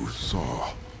 You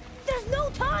saw. There's no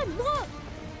time. Look.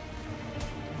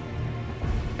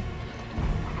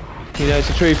 He knows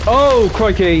the truth. Oh,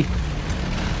 crikey!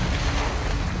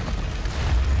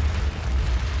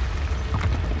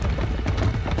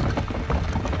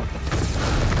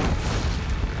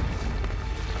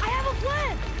 I have a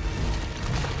plan.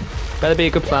 Better be a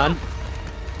good plan.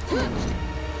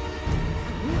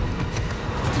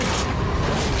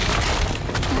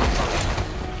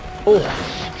 Oh,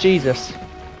 Jesus.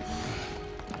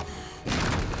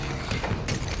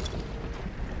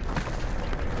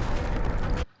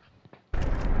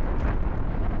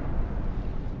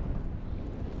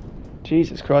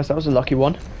 Jesus Christ, that was a lucky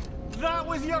one. That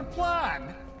was your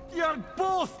plan? You're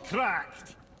both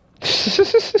cracked.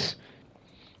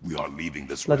 We are leaving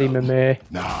this Bloody realm. Mimir.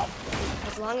 Now.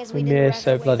 As long as we didn't Mimir's wreck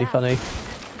so our way bloody back. funny.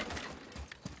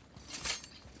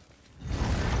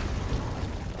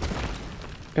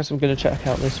 Guess I'm gonna check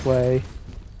out this way.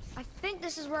 I think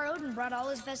this is where Odin brought all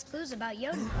his best clues about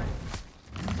Jotunheim.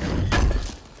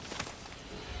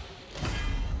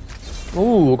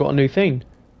 Ooh, we've got a new thing.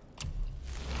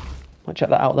 Might check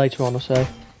that out later on or so.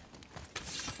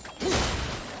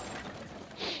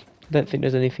 Don't think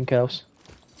there's anything else.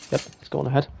 Yep, let's go on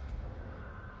ahead.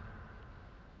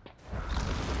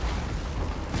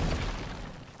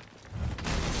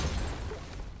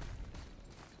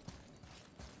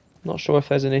 Not sure if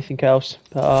there's anything else,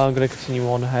 but I'm going to continue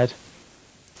on ahead.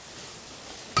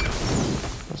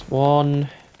 That's one.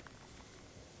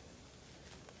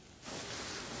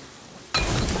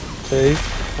 2.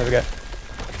 There we go.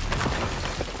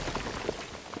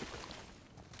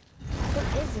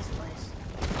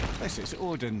 course,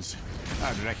 Odin's.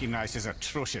 I'd recognise his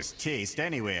atrocious taste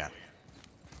anywhere.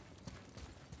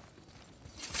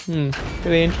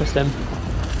 Really interesting.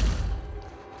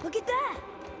 Look at that!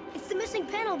 It's the missing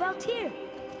panel about Tyr.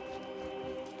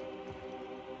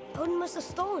 Odin must have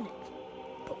stolen it.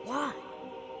 But why?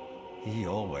 He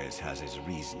always has his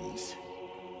reasons.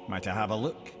 Might I have a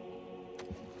look?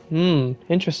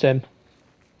 Interesting.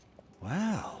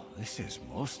 Well, this is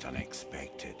most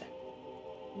unexpected.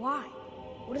 Why?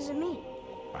 What does it mean?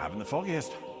 I haven't the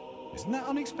foggiest. Isn't that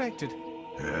unexpected?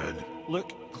 Head.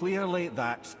 Look, clearly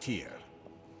that's Tyr.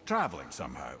 Travelling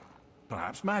somehow.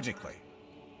 Perhaps magically.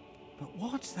 But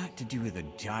what's that to do with the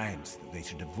giants that they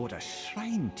should devote a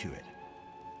shrine to it?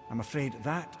 I'm afraid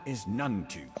that is none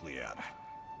too clear.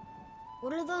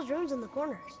 What are those runes in the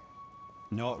corners?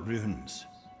 Not runes.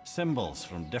 Symbols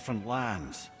from different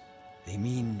lands. They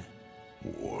mean...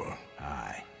 War.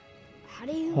 Aye. How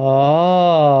do you...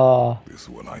 Ah, This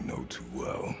one I know too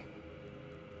well.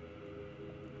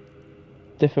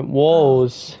 different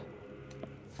wars.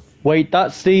 Wait,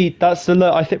 that's the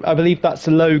I believe that's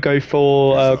the logo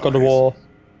for God of War.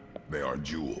 They are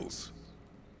jewels.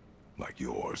 Like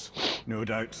yours. No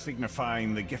doubt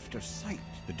signifying the gift of sight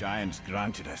the giants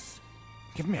granted us.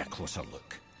 Give me a closer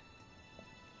look.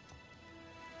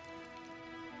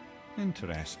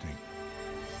 Interesting.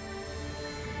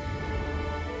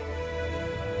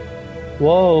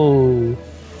 Whoa.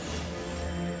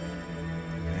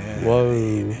 Very Whoa.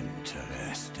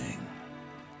 interesting.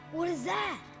 What is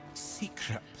that?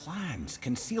 Secret plans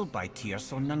concealed by Tyr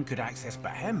so none could access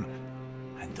but him.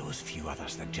 And those few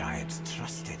others the giants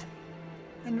trusted.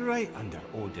 And right under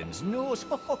Odin's nose,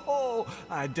 ho ho ho!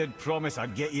 I did promise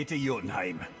I'd get you to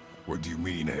Jotunheim. What do you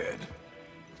mean, Head?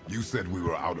 You said we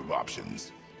were out of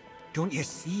options. Don't you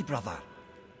see, brother?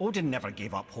 Odin never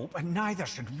gave up hope, and neither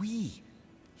should we.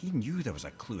 He knew there was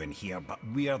a clue in here, but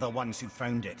we're the ones who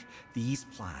found it. These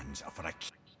plans are for a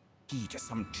key to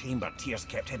some chamber Tyr's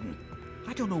kept hidden.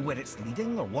 I don't know where it's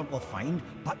leading or what we'll find,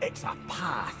 but it's a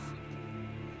path.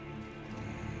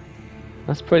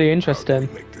 That's pretty How interesting. do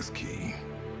we make this key?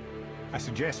 I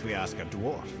suggest we ask a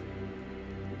dwarf.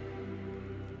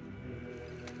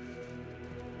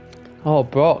 Oh,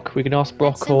 Brock. We can ask That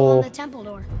Brock symbol on or the temple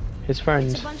door. his It's a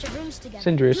friend. bunch of runes together.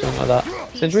 Sindri or something like that.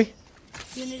 Peace, Sindri?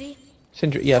 Unity.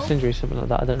 Sindri, yeah, Sindri, something like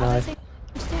that. I don't know. How's that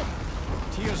say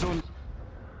too? Tyr's own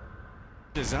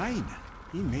design.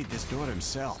 He made this door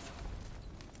himself.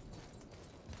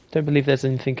 Don't believe there's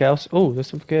anything else. Oh, there's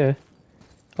something here.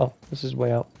 Oh, this is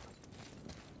way out.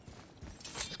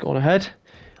 Let's go on ahead.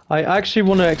 I actually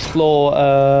want to explore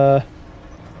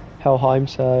Helheim,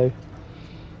 so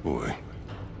Boy.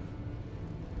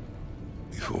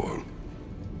 Before.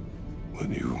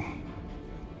 When you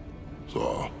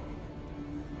saw.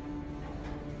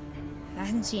 I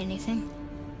didn't see anything.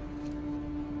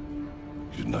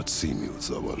 You did not see me with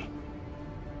someone.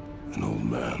 An old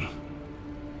man.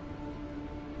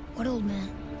 What old man?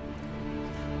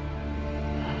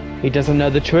 he doesn't know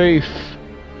the truth.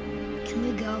 Can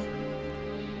we go?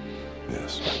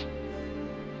 Yes.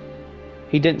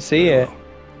 He didn't see it.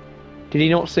 Did he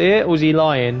not see it, or was he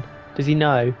lying? Does he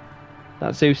know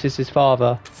that Zeus is his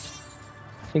father?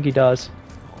 I think he does.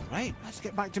 All right, let's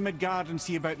get back to Midgard and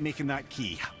see about making that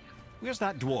key. Where's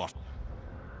that dwarf?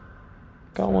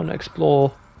 I want to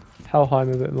explore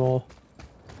Helheim a bit more.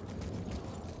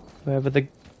 Wherever the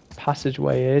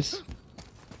passageway is.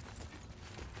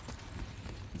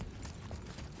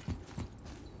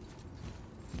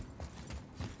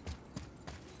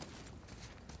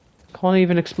 Can't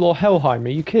even explore Helheim, are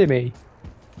you kidding me?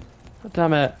 God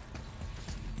damn it.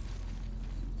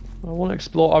 I want to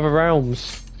explore other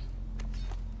realms.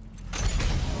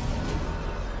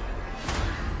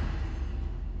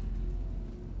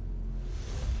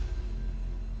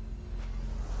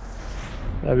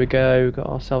 There we go, we've got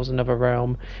ourselves another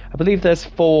realm. I believe there's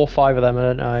 4 or 5 of them, I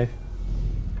don't know.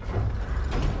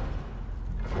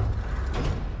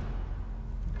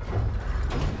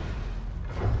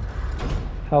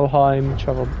 Helheim,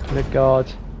 travel to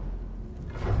Midgard.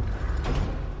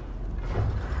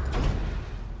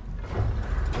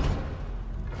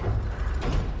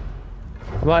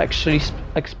 I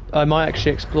might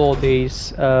actually explore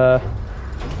these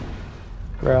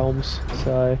realms.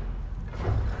 So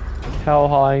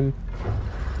Helheim,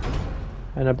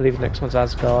 and I believe the next one's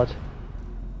Asgard.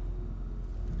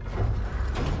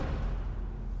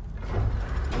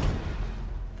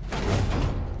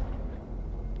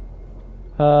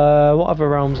 What other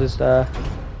realms is there?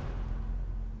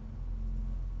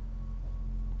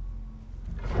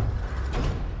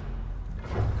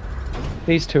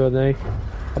 These 2 are new.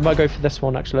 I might go for this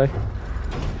one actually.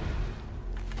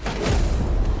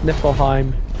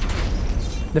 Niflheim.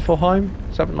 Niflheim?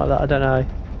 Something like that, I don't know.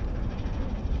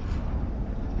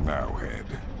 Now, Head,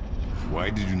 why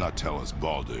did you not tell us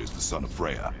Baldur is the son of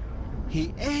Freya?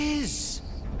 He is!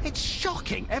 It's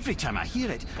shocking every time I hear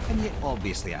it, and yet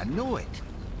obviously I know it.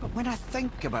 But when I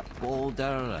think about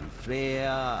Baldur and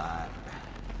Freya...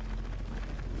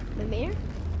 Mimir?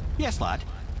 Yes, lad.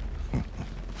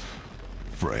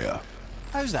 Freya.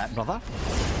 How's that, brother?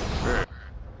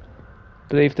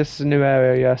 Believe this is a new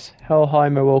area, yes.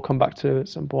 Helheim we'll come back to at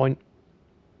some point.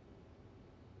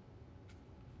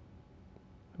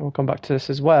 We'll come back to this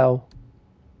as well.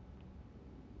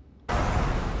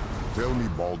 Tell me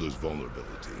Baldur's vulnerability.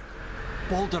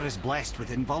 Baldur is blessed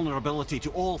with invulnerability to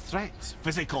all threats,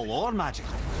 physical or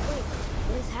magical. Wait,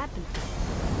 what has happened?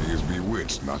 He is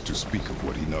bewitched not to speak of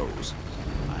what he knows.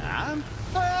 I am?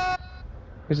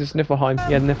 Is this Niflheim?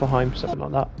 Yeah, Niflheim, something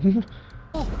like that.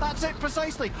 Oh, that's it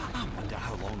precisely. I wonder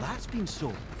how long that's been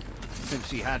so. Since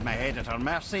she had my head at her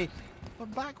mercy, or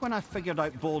back when I figured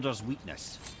out Baldur's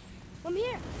weakness.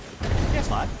 Mimir,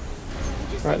 Yes, lad.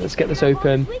 you just Right, said let's you get this figured out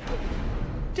open. Baldur's weakness.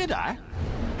 Did I?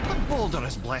 But Baldur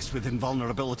is blessed with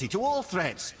invulnerability to all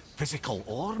threats, physical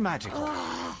or magical.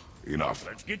 Enough.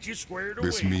 Let's get you squared away.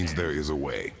 This means there is a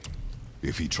way.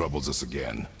 If he troubles us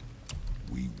again,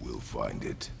 we will find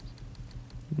it.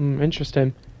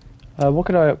 Interesting. What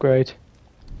can I upgrade?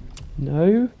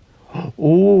 No?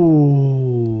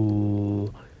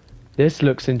 Ooh. This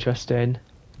looks interesting.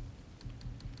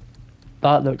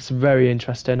 That looks very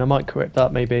interesting. I might correct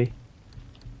that maybe.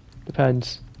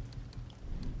 Depends.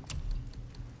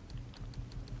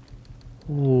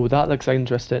 Ooh, that looks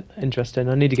interesting. Interesting.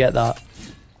 I need to get that.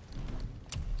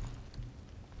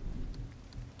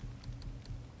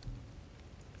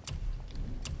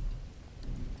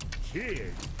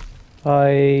 Kid,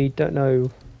 I don't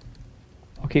know.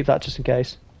 I'll keep that just in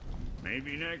case.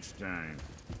 maybe next time.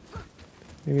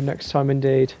 Maybe next time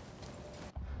indeed.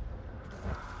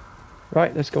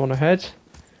 Right, let's go on ahead.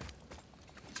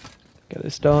 Get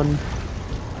this done.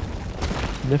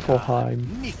 Niflheim.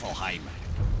 Niflheim.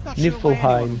 Not sure why anyone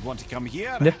Niflheim. would want to come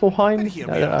here. Niflheim? Here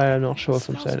No, we are. I am not sure if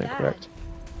I'm Smells saying it bad. correct.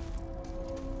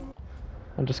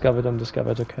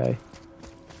 Undiscovered, okay.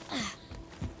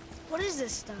 What is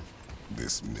this stuff?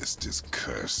 This mist is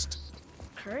cursed.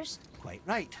 Cursed? Quite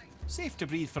right. Safe to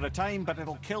breathe for a time, but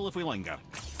it'll kill if we linger.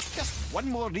 Just one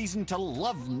more reason to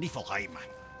love Niflheim.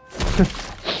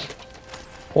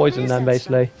 Poison What is then, that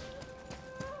basically.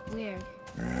 Weird.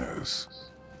 Yes.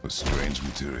 A strange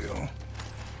material.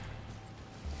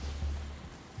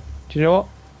 Do you know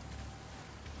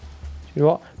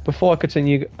what? Before I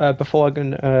continue, I'm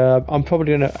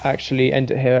probably gonna actually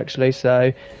end it here. Actually,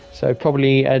 so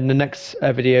probably in the next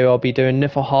video I'll be doing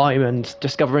Niflheim and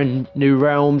discovering new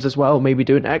realms as well. Maybe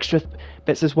doing extra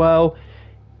bits as well.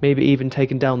 Maybe even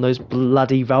taking down those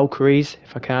bloody Valkyries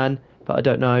if I can. But I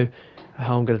don't know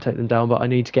how I'm gonna take them down. But I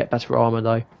need to get better armor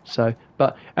though. So,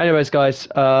 but anyways, guys,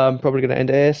 I'm probably gonna end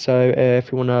it here. So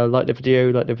if you wanna like the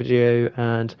video,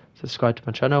 and subscribe to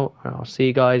my channel. And I'll see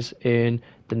you guys in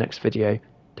the next video.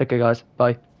 Take care, guys.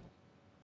 Bye.